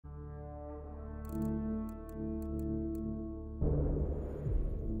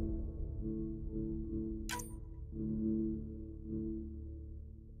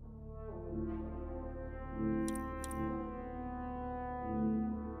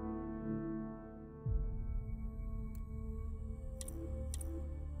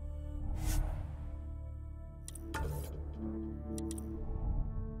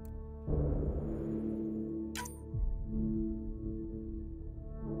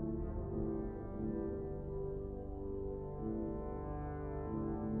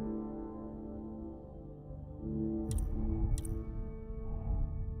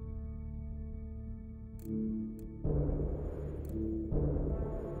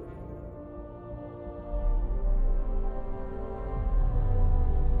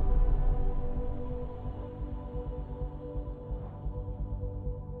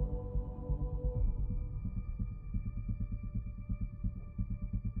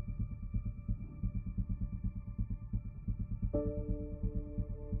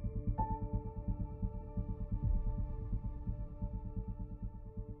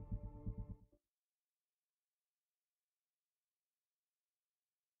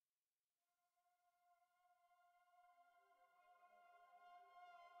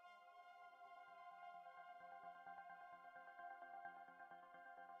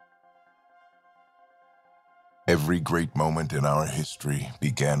Every great moment in our history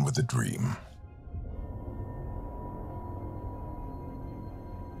began with a dream.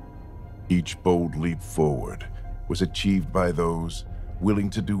 Each bold leap forward was achieved by those willing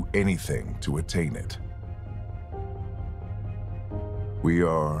to do anything to attain it. We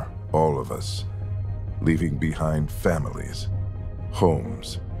are, all of us, leaving behind families,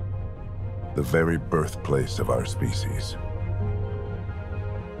 homes, the very birthplace of our species.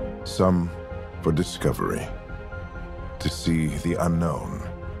 Some for discovery, to see the unknown.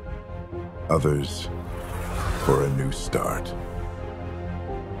 Others for a new start.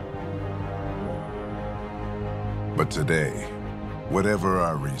 But today, whatever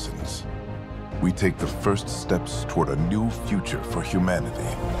our reasons, we take the first steps toward a new future for humanity.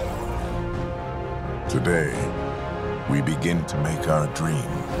 Today, we begin to make our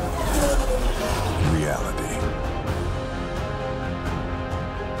dream reality.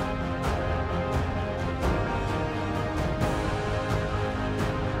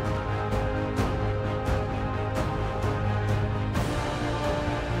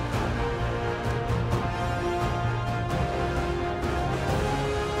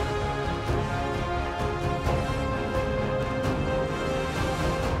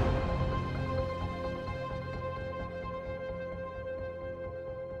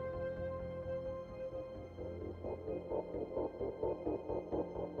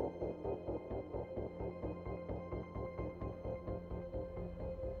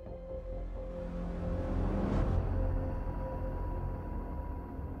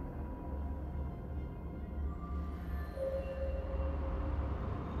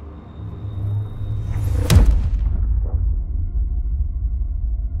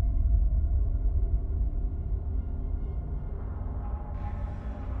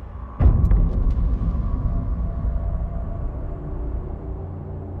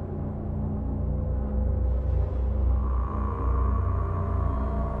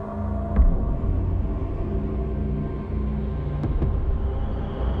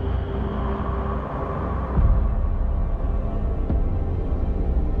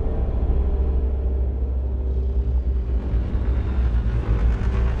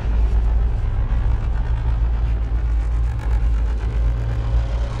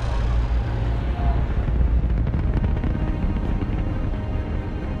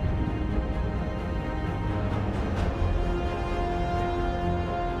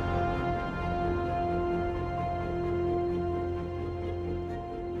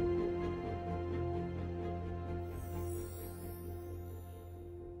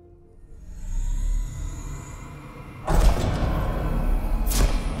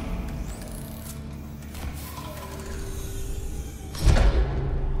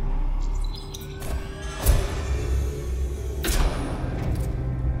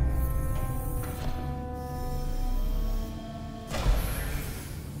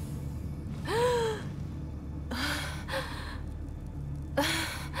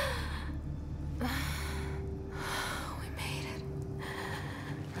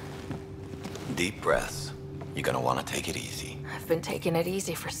 Deep breaths. You're gonna want to take it easy. I've been taking it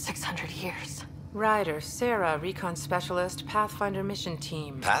easy for 600 years. Ryder, Sarah, Recon Specialist, Pathfinder Mission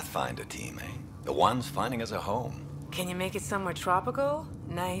Team. Pathfinder team, eh? The ones finding us a home. Can you make it somewhere tropical?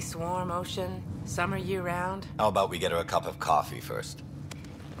 Nice, warm ocean, summer year-round? How about we get her a cup of coffee first?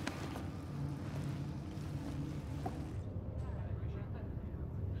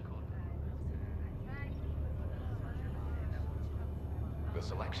 The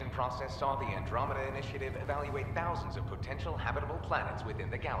selection process saw the Andromeda Initiative evaluate thousands of potential habitable planets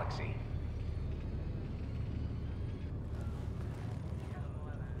within the galaxy.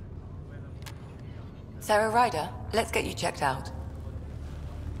 Sarah Ryder, let's get you checked out.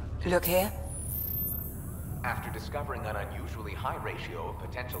 Look here. After discovering an unusually high ratio of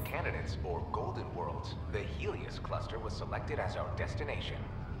potential candidates, or golden worlds, the Helios cluster was selected as our destination.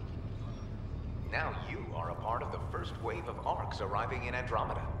 Now you are a part of the first wave of ARCs arriving in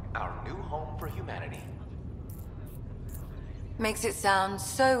Andromeda, our new home for humanity. Makes it sound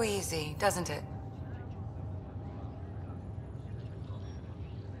so easy, doesn't it?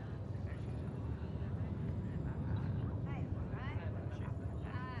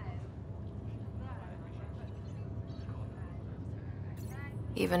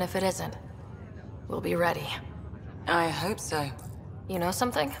 Even if it isn't, we'll be ready. I hope so. You know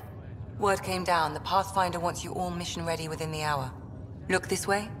something? Word came down. The Pathfinder wants you all mission ready within the hour. Look this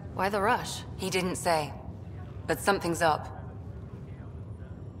way? Why the rush? He didn't say. But something's up.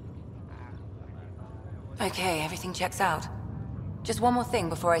 Okay, everything checks out. Just one more thing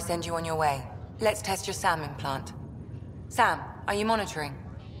before I send you on your way. Let's test your SAM implant. Sam, are you monitoring?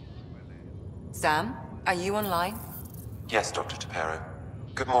 Sam, are you online? Yes, Dr. Tapero.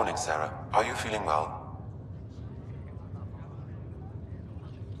 Good morning, Sarah. Are you feeling well?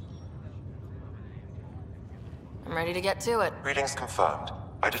 I'm ready to get to it. Readings confirmed.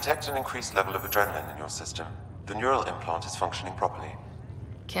 I detect an increased level of adrenaline in your system. The neural implant is functioning properly.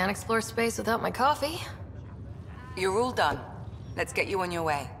 Can't explore space without my coffee. You're all done. Let's get you on your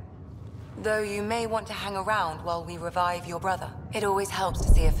way. Though you may want to hang around while we revive your brother. It always helps to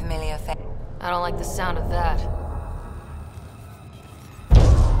see a familiar face. I don't like the sound of that.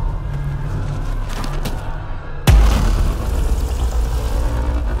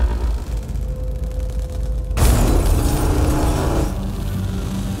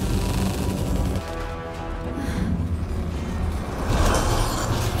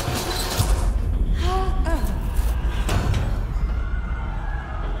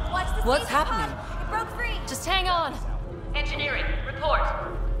 What's happening? It broke free! Just hang on! Engineering, report!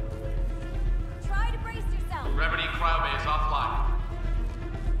 Try to brace yourself! Gravity cryobay is offline.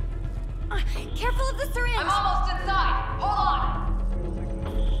 Careful of the syringe! I'm almost inside! Hold on!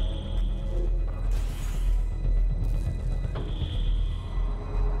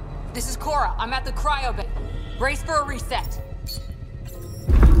 This is Cora. I'm at the cryobay. Brace for a reset.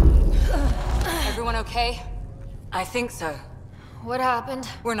 Everyone okay? I think so. What happened?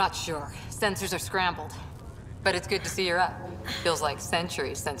 We're not sure. Sensors are scrambled. But it's good to see you're up. Feels like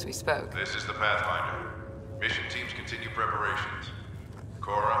centuries since we spoke. This is the Pathfinder. Mission teams continue preparations.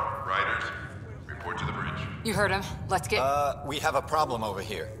 Cora, Riders, report to the bridge. You heard him. Let's get... We have a problem over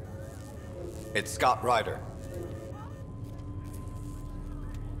here. It's Scott Ryder.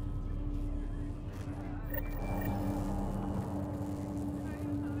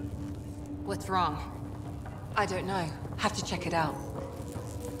 What's wrong? I don't know. Have to check it out.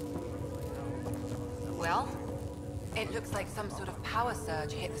 Well? It looks like some sort of power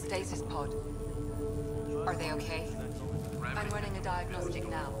surge hit the stasis pod. Are they okay? I'm running a diagnostic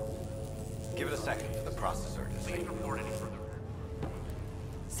now. Give it a second for the processor to see.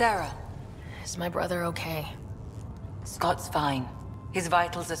 Sarah, Is my brother okay? Scott's fine. His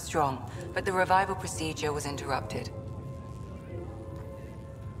vitals are strong, but the revival procedure was interrupted.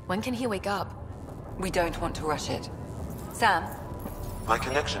 When can he wake up? We don't want to rush it. Sam? My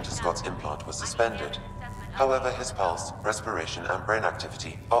connection to Scott's implant was suspended. However, his pulse, respiration, and brain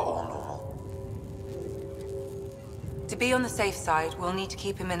activity are all normal. To be on the safe side, we'll need to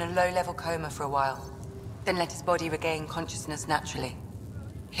keep him in a low-level coma for a while. Then let his body regain consciousness naturally.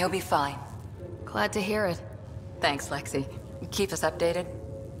 He'll be fine. Glad to hear it. Thanks, Lexi. Keep us updated.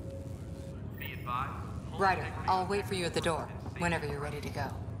 Ryder, I'll wait for you at the door, whenever you're ready to go.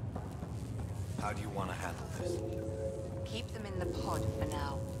 How do you want to handle this? Keep them in the pod for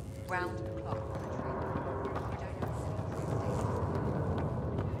now. Round the clock.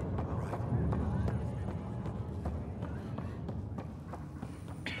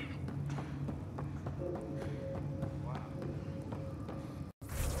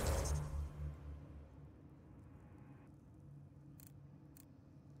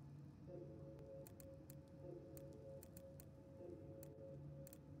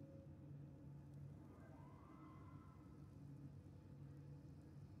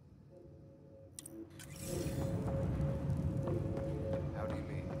 How do you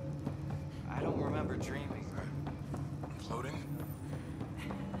mean? I don't remember dreaming. Floating?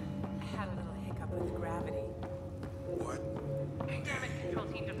 Had a little hiccup with gravity. What? Experiment control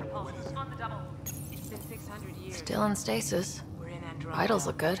team to propulsion. On the double. It's been 600 years. Still in stasis. We're in Andromeda. Vitals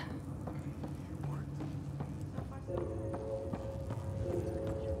look good.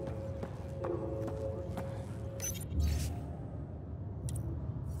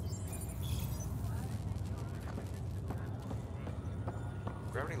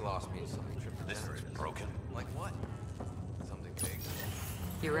 Gravity lost me something. This is broken. Like what? Something big.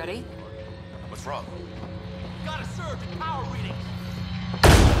 You ready? What's wrong? Got a surge in power readings.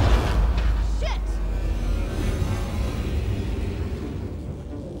 Shit!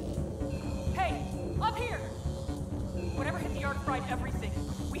 Hey, up here! Whatever hit the arc fried everything.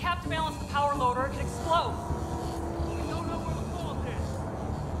 We have to balance the power load or it could explode. We don't know where the fault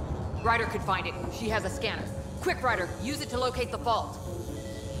is. Ryder could find it. She has a scanner. Quick, Ryder, use it to locate the fault.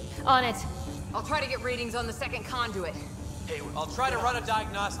 On it. I'll try to get readings on the second conduit. Hey, I'll try to run a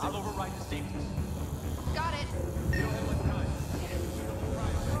diagnostic. I'll override the safety. Got it.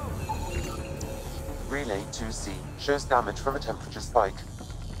 Relay 2C shows damage from a temperature spike.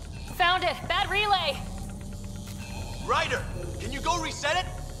 Found it! Bad relay! Ryder, can you go reset it?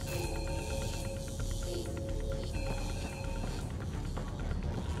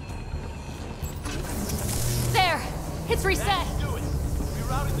 There! It's reset! Let's do it!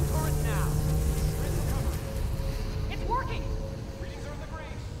 Rerouting the turret now. It's working! Readings are in the green.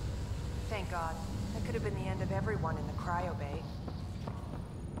 Thank God. That could have been the end of everyone in the cryo bay.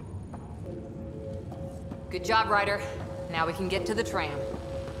 Good job, Ryder. Now we can get to the tram.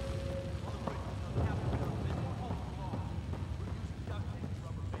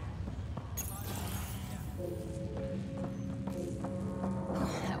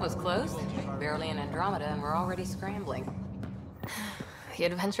 That was close. Barely an Andromeda, and we're already scrambling. The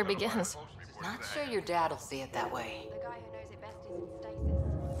adventure begins. Not sure your dad'll see it that way. The guy who knows it best is in stasis.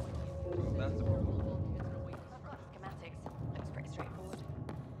 I've got schematics. Looks pretty straightforward.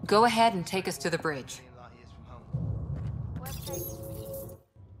 Go ahead and take us to the bridge. Worst case.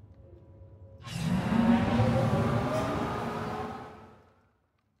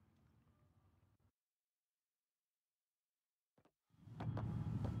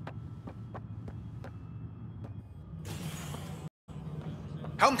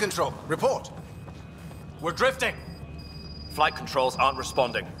 Helm control, report. We're drifting. Flight controls aren't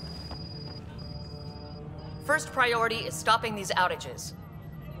responding. First priority is stopping these outages.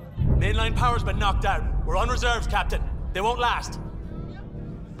 Mainline power's been knocked out. We're on reserves, Captain. They won't last.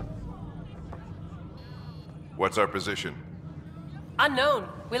 What's our position? Unknown.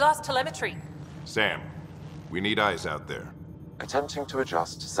 We lost telemetry. Sam, we need eyes out there. Attempting to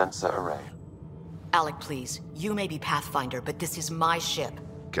adjust sensor array. Alec, please. You may be Pathfinder, but this is my ship.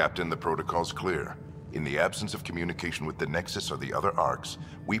 Captain, the protocol's clear. In the absence of communication with the Nexus or the other arcs,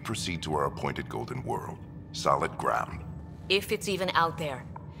 we proceed to our appointed Golden World. Solid ground. If it's even out there.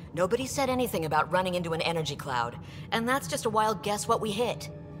 Nobody said anything about running into an energy cloud, and that's just a wild guess what we hit.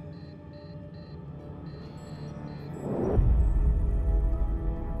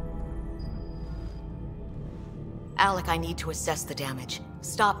 Alec, I need to assess the damage.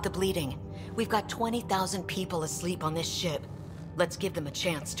 Stop the bleeding. We've got 20,000 people asleep on this ship. Let's give them a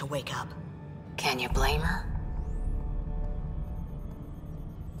chance to wake up. Can you blame her?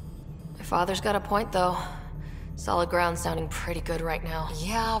 My father's got a point, though. Solid ground sounding pretty good right now.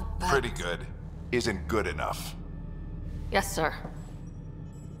 Yeah, but... Pretty good isn't good enough. Yes, sir.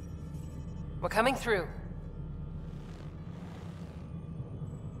 We're coming through.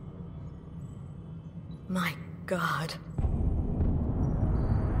 My God.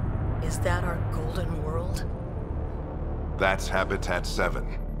 Is that our Golden World? That's Habitat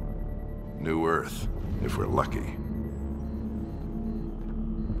 7. New Earth, if we're lucky.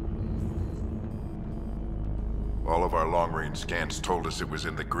 All of our long-range scans told us it was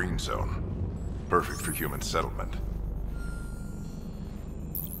in the green zone. Perfect for human settlement.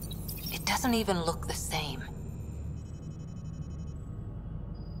 It doesn't even look the same.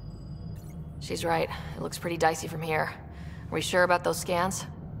 She's right. It looks pretty dicey from here. Are we sure about those scans?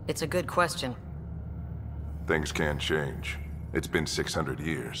 It's a good question. Things can change. It's been 600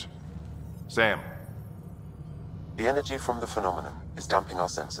 years. Sam. The energy from the phenomenon is damping our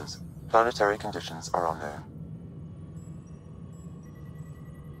sensors. Planetary conditions are unknown.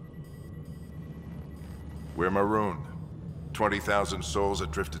 We're marooned. 20,000 souls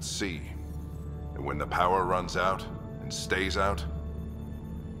adrift at sea. And when the power runs out, and stays out,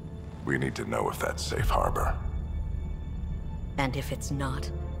 we need to know if that's safe harbor. And if it's not?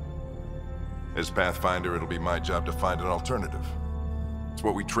 As Pathfinder, it'll be my job to find an alternative. It's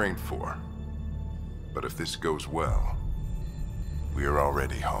what we trained for. But if this goes well, we are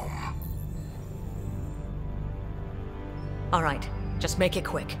already home. All right, just make it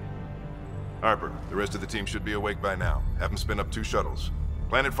quick. Harper, the rest of the team should be awake by now. Have them spin up 2 shuttles.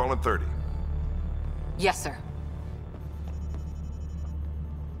 Planet Fallen 30. Yes, sir.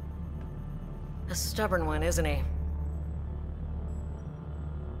 A stubborn one, isn't he?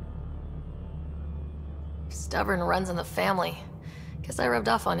 Stubborn runs in the family. Guess I rubbed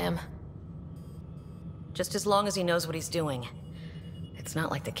off on him. Just as long as he knows what he's doing. It's not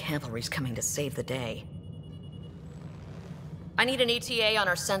like the cavalry's coming to save the day. I need an ETA on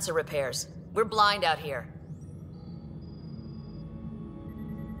our sensor repairs. We're blind out here.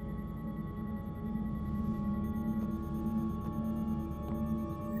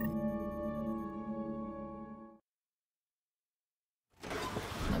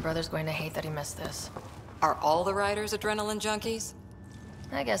 My brother's going to hate that he missed this. Are all the riders adrenaline junkies?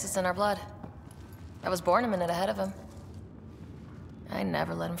 I guess it's in our blood. I was born a minute ahead of him. I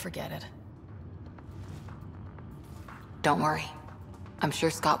never let him forget it. Don't worry. I'm sure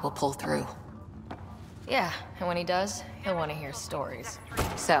Scott will pull through. Yeah, and when he does, he'll want to hear stories.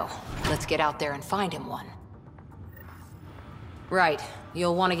 So, let's get out there and find him one. Right,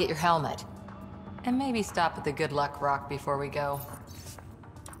 you'll want to get your helmet. And maybe stop at the Good Luck Rock before we go.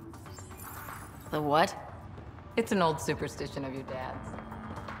 The what? It's an old superstition of your dad's.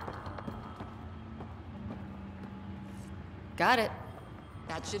 Got it.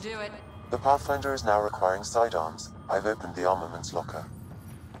 That should do it. The Pathfinder is now requiring sidearms. I've opened the armaments locker.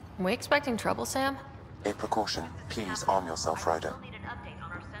 Are we expecting trouble, Sam? A precaution. Please arm yourself, Ryder. Need an update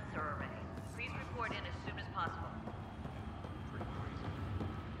on our sensor array. Please report in as soon as possible.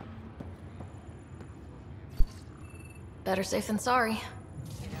 Better safe than sorry.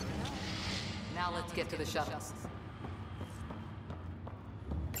 Now let's get to the shuttles.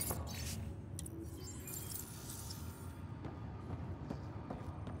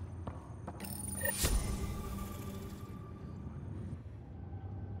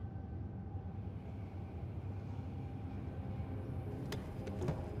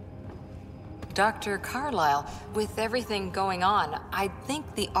 Dr. Carlyle, with everything going on, I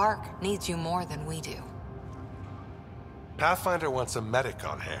think the Ark needs you more than we do. Pathfinder wants a medic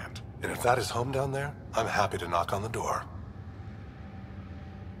on hand, and if that is home down there, I'm happy to knock on the door.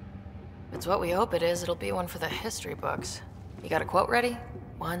 If it's what we hope it is, it'll be one for the history books. You got a quote ready?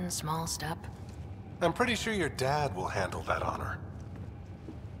 One small step. I'm pretty sure your dad will handle that honor.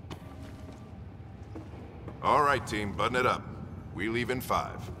 All right, team, button it up. We leave in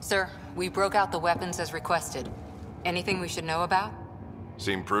 5. Sir, we broke out the weapons as requested. Anything we should know about?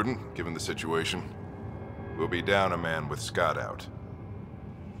 Seem prudent, given the situation. We'll be down a man with Scott out.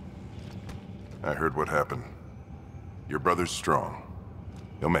 I heard what happened. Your brother's strong.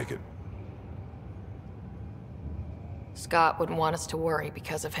 He'll make it. Scott wouldn't want us to worry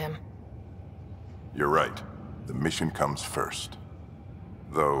because of him. You're right. The mission comes first.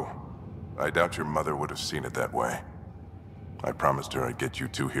 Though, I doubt your mother would have seen it that way. I promised her I'd get you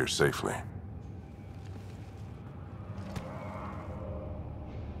two here safely.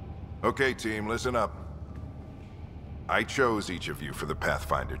 Okay, team, listen up. I chose each of you for the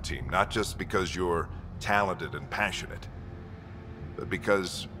Pathfinder team, not just because you're talented and passionate, but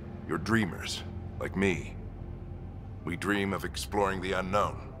because you're dreamers, like me. We dream of exploring the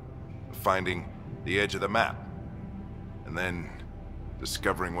unknown, of finding the edge of the map, and then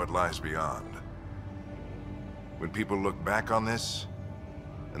discovering what lies beyond. When people look back on this,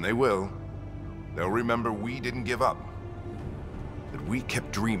 and they will, they'll remember we didn't give up. That we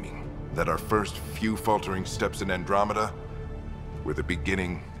kept dreaming, that our first few faltering steps in Andromeda were the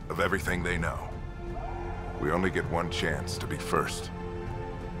beginning of everything they know. We only get one chance to be first.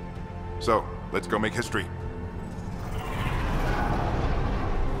 So, let's go make history.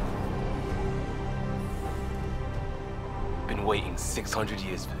 Been waiting 600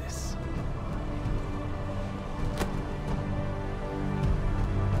 years for this.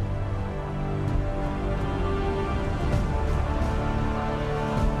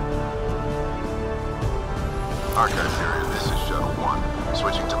 Archive area, this is Shuttle 1.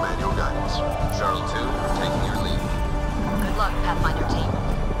 Switching to manual guidance. Shuttle 2, taking your lead. Good luck, Pathfinder team.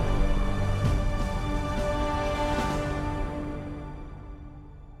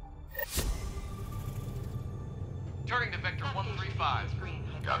 Turning to Vector 135.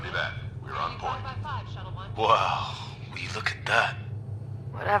 Copy that. We're on point. Wow, will you look at that?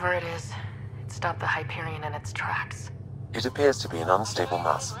 Whatever it is, it stopped the Hyperion in its tracks. It appears to be an unstable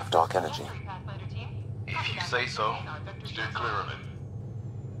mass of dark energy. If you say so. Steer clear of it.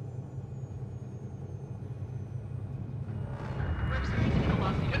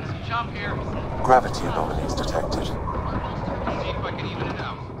 Getting some chop here. Gravity anomalies detected. See if I can even it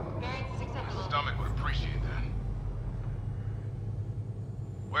out. The stomach would appreciate that.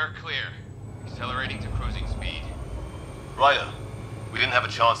 We're clear. Ryder, we didn't have a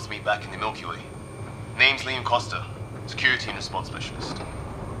chance to meet back in the Milky Way. Name's Liam Costa, Security and Response Specialist.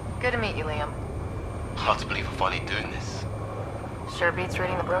 Good to meet you, Liam. Hard to believe we're finally doing this. Sure beats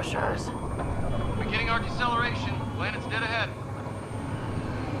reading the brochures. Beginning our deceleration. Planet's dead ahead.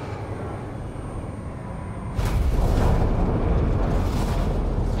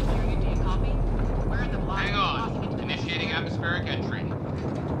 Hang on. Initiating atmospheric entry.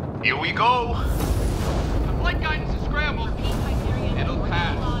 Here we go! The flight guidance is scrambled. It'll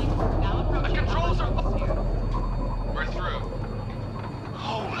pass. The controls are... We're through.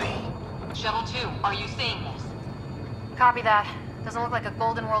 Holy... Shuttle 2, are you seeing this? Copy that. Doesn't look like a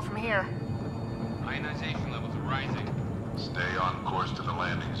golden world from here. Ionization levels are rising. Stay on course to the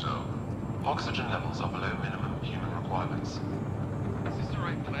landing zone. Oxygen levels are below minimum human requirements. Is this the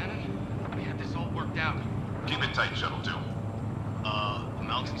right planet? We had this all worked out. Keep it tight, Shuttle 2. The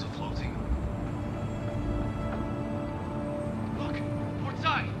mountains are floating. Look, port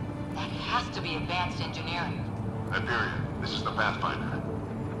side. That has to be advanced engineering. Hyperion, this is the Pathfinder.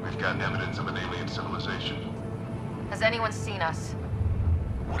 We've got evidence of an alien civilization. Has anyone seen us?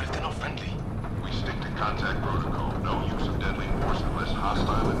 What if they're not friendly? We stick to contact protocol. No use of deadly force unless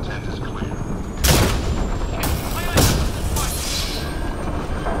hostile intent is clear.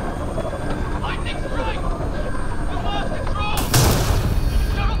 Lightning's right. We lost control.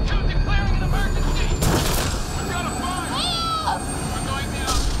 Shuttle 2 declaring an emergency. We've got a fire. We're going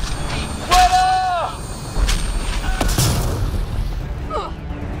down.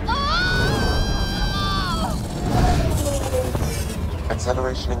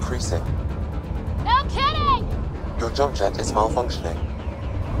 Acceleration increasing. No kidding! Your jump jet is malfunctioning.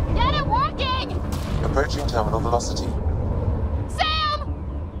 Get it working! Approaching terminal velocity. Sam!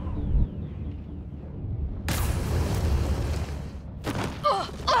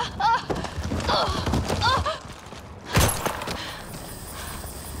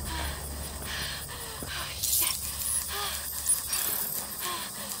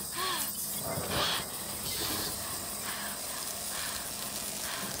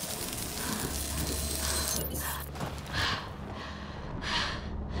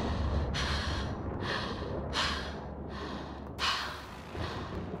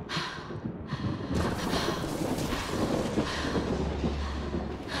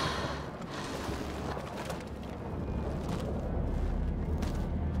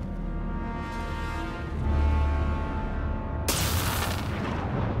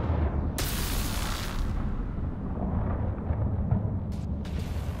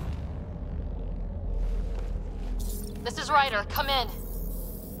 This is Ryder. Come in.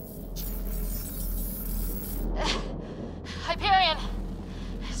 Hyperion!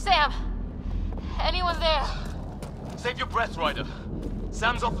 Sam! Anyone there? Save your breath, Ryder.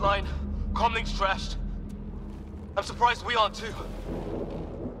 Sam's offline. Comlink's trashed. I'm surprised we aren't too.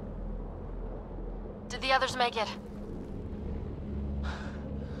 Did the others make it?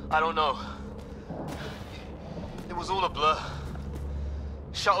 I don't know. It was all a blur.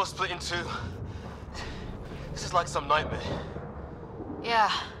 Shuttle split in two. This is like some nightmare.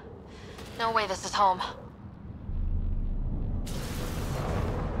 Yeah. No way this is home.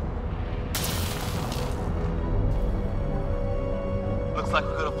 Looks like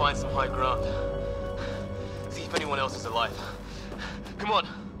we've got to find some high ground. See if anyone else is alive. Come on.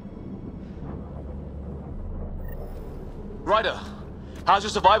 Ryder, how's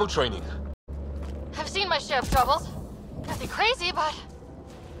your survival training? I've seen my share of troubles. Nothing crazy, but...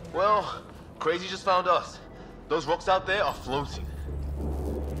 Well, crazy just found us. Those rocks out there are floating.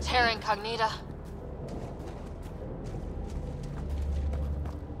 Terra Incognita.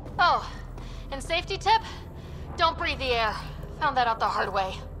 Oh, and safety tip? Don't breathe the air. Found that out the hard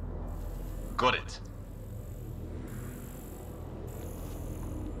way. Got it.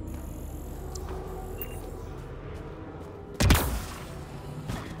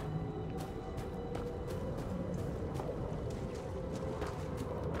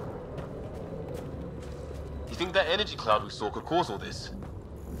 You think that energy cloud we saw could cause all this?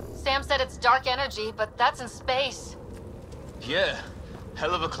 Sam said it's dark energy, but that's in space. Yeah,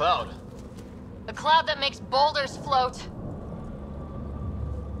 hell of a cloud. A cloud that makes boulders float.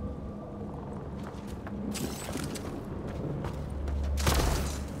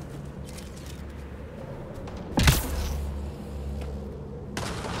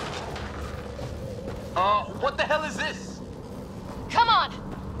 What the hell is this? Come on!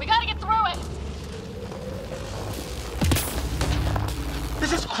 We gotta get through it!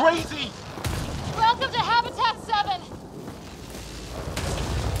 This is crazy! Welcome to Habitat 7!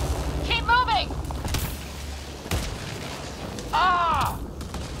 Keep moving! Ah!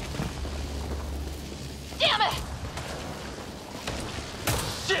 Damn it!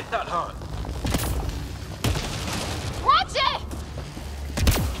 that hard. Watch it!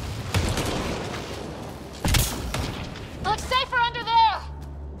 Looks safer under there!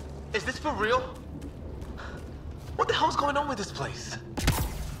 Is this for real? What the hell's going on with this place?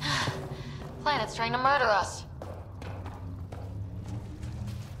 Planet's trying to murder us.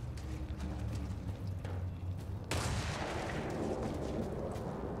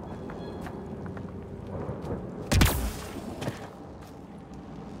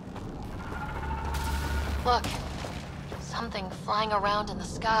 Look. Something flying around in the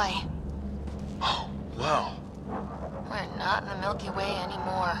sky. Oh, wow. We're not in the Milky Way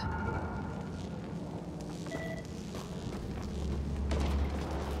anymore.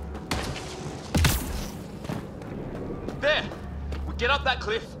 There! We get up that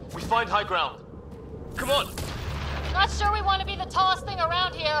cliff, we find high ground. Come on! Not sure we want to be the tallest thing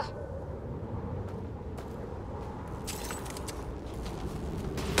around here.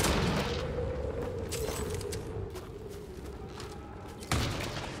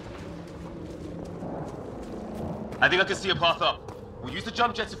 I think I can see a path up. We'll use the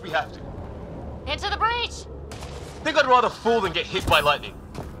jump jets if we have to. Into the breach! Think I'd rather fall than get hit by lightning.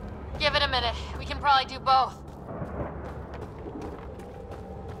 Give it a minute. We can probably do both.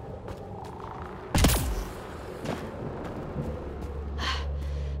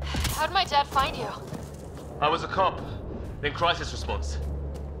 How'd my dad find you? I was a cop, then crisis response.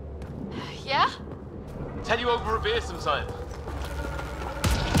 Yeah? Tell you over a beer sometime.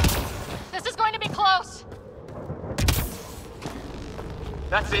 This is going to be close.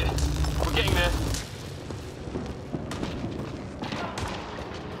 That's it. We're getting there.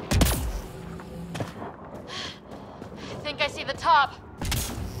 I think I see the top.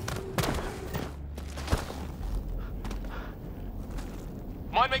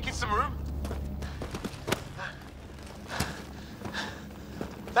 Mind making some room?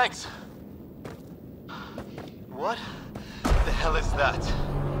 Thanks. What the hell is that?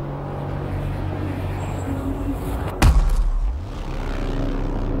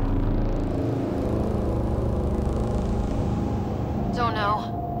 Don't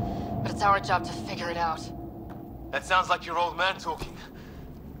know, but it's our job to figure it out. That sounds like your old man talking.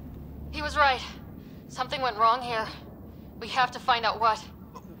 He was right. Something went wrong here. We have to find out what.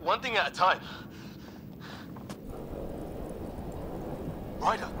 One thing at a time.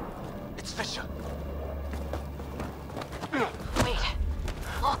 Ryder, it's Fisher. Wait,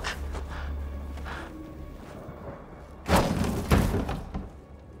 look.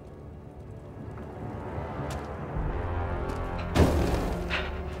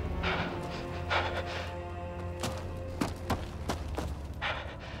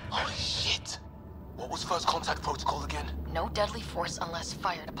 Holy shit! What was first contact protocol again? No deadly force unless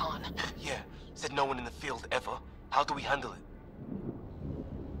fired upon. Yeah, said no one in the field ever. How do we handle it?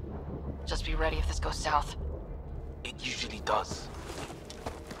 Just be ready if this goes south. It usually does.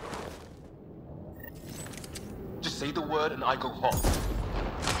 Just say the word and I go hot.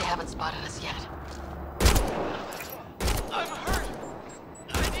 They haven't spotted us yet. I'm hurt!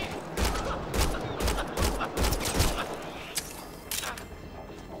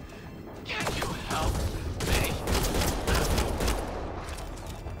 Can you help me?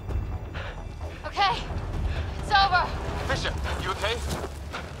 Okay, it's over. Fisher, you okay?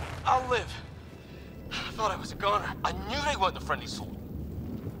 I'll live. I thought I was a goner. I knew they weren't the friendly sort.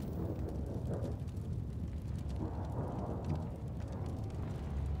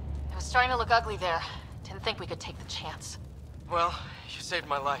 It was starting to look ugly there. Didn't think we could take the chance. Well, you saved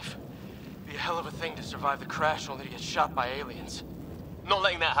my life. Be a hell of a thing to survive the crash only to get shot by aliens. Not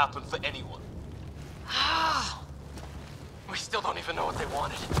letting that happen for anyone. We still don't even know what they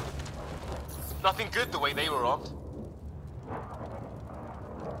wanted. Nothing good the way they were armed.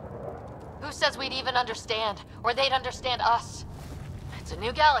 Who says we'd even understand? Or they'd understand us? It's a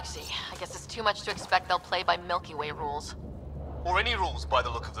new galaxy. I guess it's too much to expect they'll play by Milky Way rules. Or any rules by the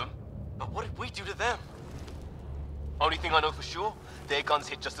look of them. But what did we do to them? Only thing I know for sure, their guns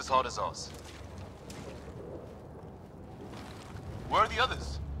hit just as hard as ours. Where are the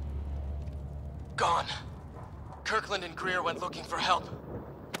others? Gone. Kirkland and Greer went looking for help.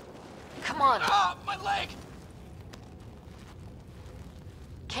 Come on. Ah, my leg!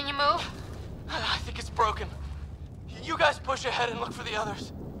 Can you move? I think it's broken. You guys push ahead and look for the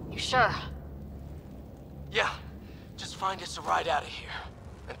others. You sure? Yeah. Just find us a ride out of here.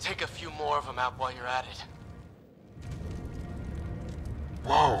 And take a few more of them out while you're at it.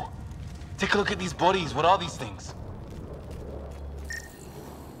 Whoa. Take a look at these bodies. What are these things?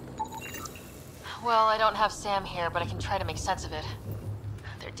 Well, I don't have Sam here, but I can try to make sense of it.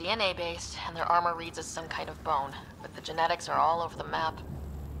 They're DNA-based, and their armor reads as some kind of bone, but the genetics are all over the map.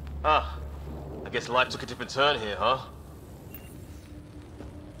 Ah, I guess life took a different turn here, huh?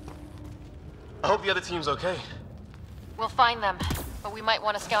 I hope the other team's okay. We'll find them, but we might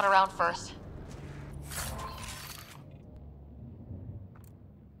want to scout around first.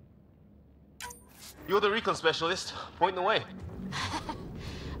 You're the recon specialist. Point the way.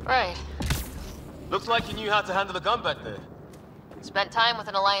 Right. Looks like you knew how to handle the gun back there. Spent time with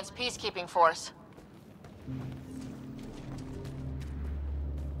an Alliance peacekeeping force.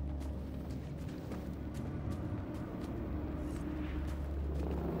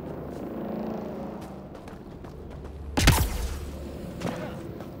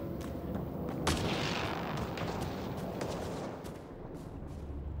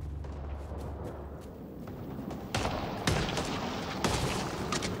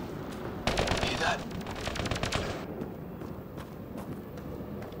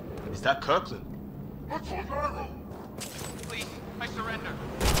 Is that Kirkland? Please, I surrender.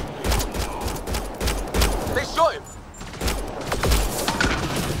 They shot him!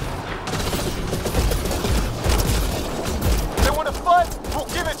 They want to fight? We'll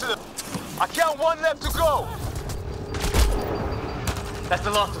give it to them! I count one left to go! That's the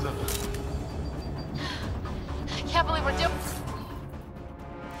last of them. I can't believe we're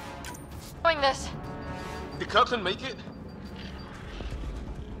doing this. Did Kirkland make it?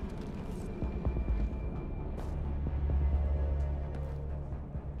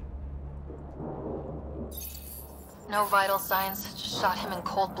 No vital signs, just shot him in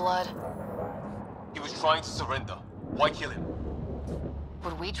cold blood. He was trying to surrender. Why kill him?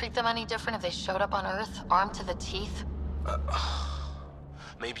 Would we treat them any different if they showed up on Earth, armed to the teeth?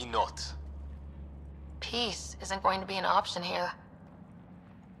 Maybe not. Peace isn't going to be an option here.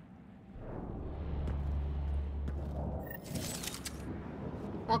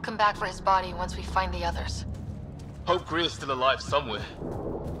 We'll come back for his body once we find the others. Hope Greer's still alive somewhere.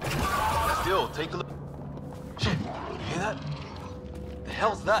 Still, take a look. Shit, you hear that? The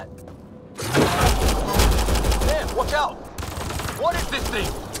hell's that? Damn, watch out! What is this thing?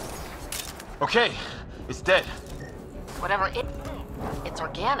 Okay, it's dead. Whatever it's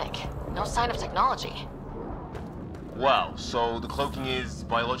organic. No sign of technology. Wow, so the cloaking is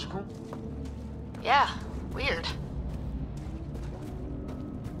biological? Yeah, weird.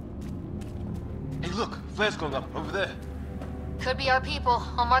 Hey look, flare's going up over there. Could be our people.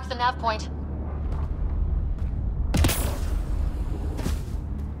 I'll mark the nav point.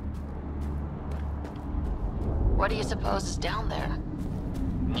 What do you suppose is down there?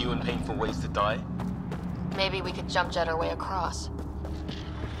 New and painful ways to die? Maybe we could jump jet our way across.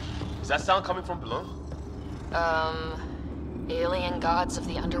 Is that sound coming from below? Alien gods of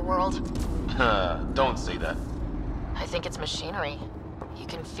the underworld? Don't say that. I think it's machinery. You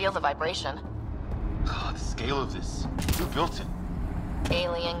can feel the vibration. God, the scale of this. Who built it?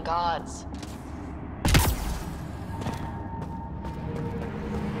 Alien gods.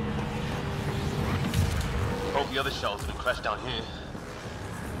 Hope the other shells didn't crash down here.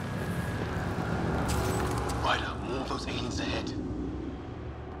 Ryder, more of those aliens ahead.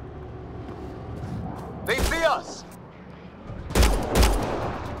 They see us!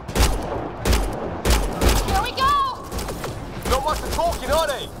 Here we go! Not much of talking, are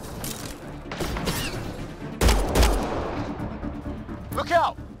they? Look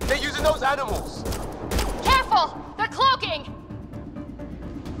out! They're using those animals! Careful! They're cloaking!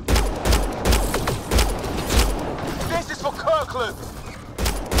 This is for Kirkland!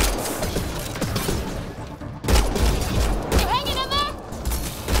 You hanging in there?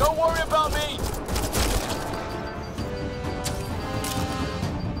 Don't worry about me!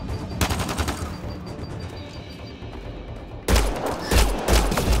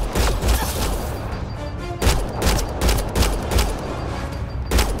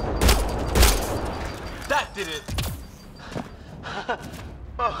 That did it!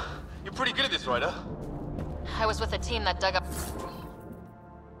 Oh, you're pretty good at this, Ryder. I was with a team that dug up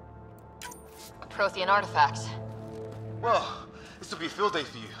Prothean artifacts. Well, this will be a field day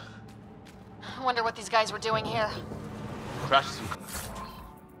for you. I wonder what these guys were doing here. Crashes some...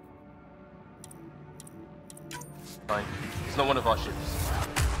 Fine. It's not one of our ships.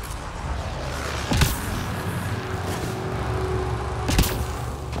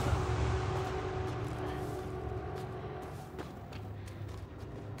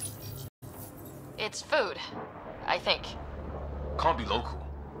 It's food, I think. Can't be local.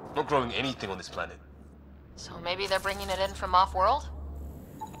 Not growing anything on this planet. So maybe they're bringing it in from off-world?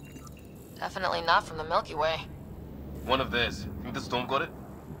 Definitely not from the Milky Way. One of theirs. Think the storm got it?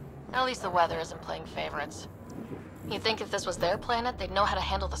 At least the weather isn't playing favorites. You'd think if this was their planet, they'd know how to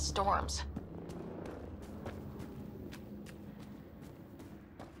handle the storms.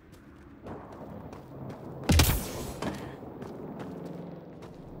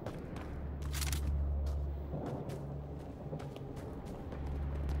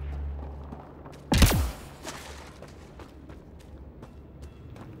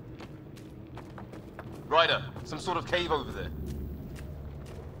 Ryder, some sort of cave over there.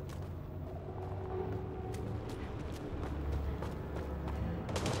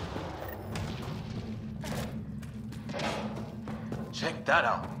 Check that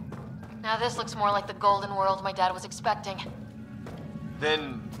out. Now this looks more like the golden world my dad was expecting.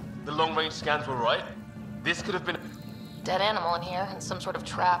 Then the long-range scans were right? This could have been... Dead animal in here, and some sort of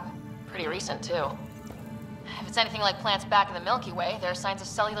trap. Pretty recent, too. If it's anything like plants back in the Milky Way, there are signs of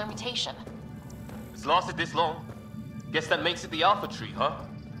cellular mutation. It's lasted this long. Guess that makes it the Alpha Tree, huh?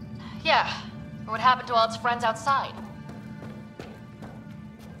 Yeah. Or what happened to all its friends outside?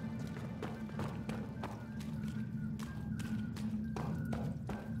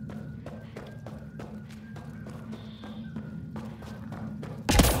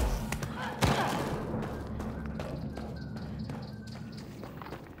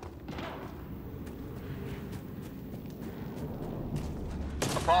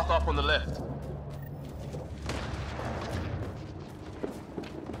 Path up on the left.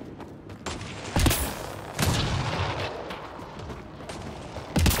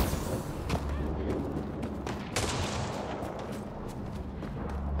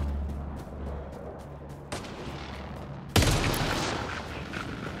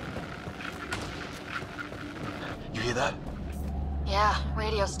 You hear that? Yeah,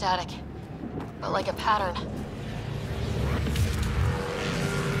 radio static. But like a pattern.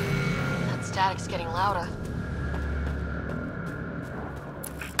 Static's getting louder.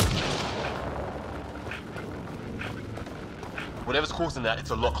 Whatever's causing that, it's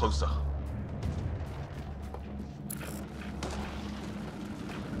a lot closer.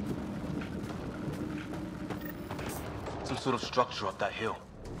 Some sort of structure up that hill.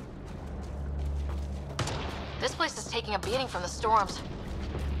 This place is taking a beating from the storms.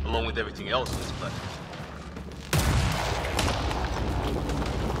 Along with everything else on this planet.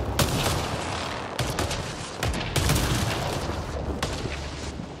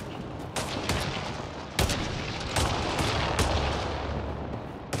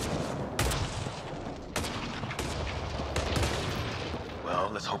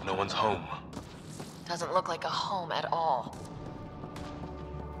 Let's hope no one's home. Doesn't look like a home at all.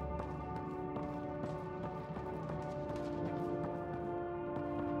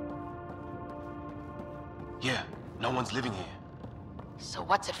 Yeah, no one's living here. So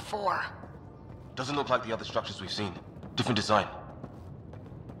what's it for? Doesn't look like the other structures we've seen. Different design.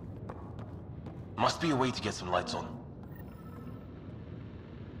 Must be a way to get some lights on.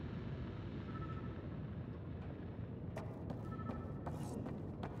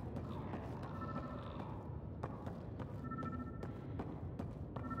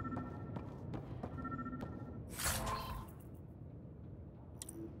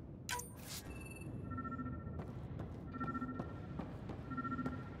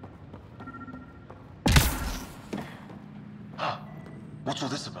 What's all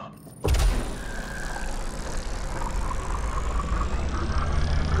this about?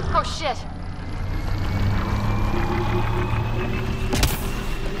 Oh shit!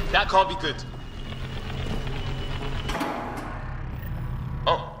 That can't be good.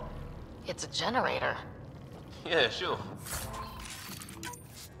 Oh. It's a generator. Yeah, sure.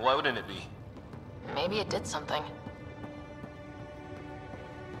 Why wouldn't it be? Maybe it did something.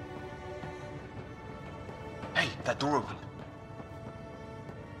 Hey, that door opened.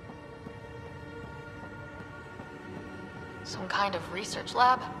 Some kind of research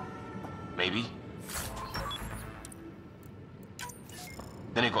lab? Maybe.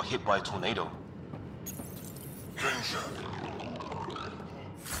 Then it got hit by a tornado.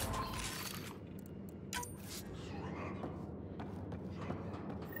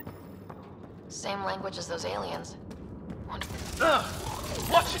 Same language as those aliens. Watch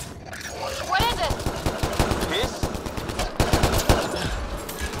it! What is it? This?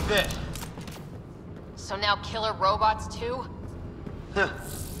 There. So now killer robots too? Huh.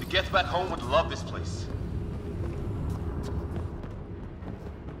 The Geth back home would love this place.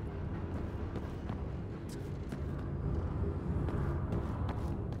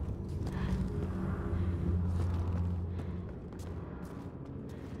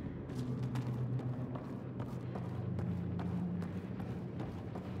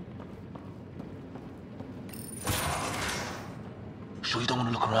 Sure you don't want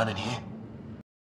to look around in here?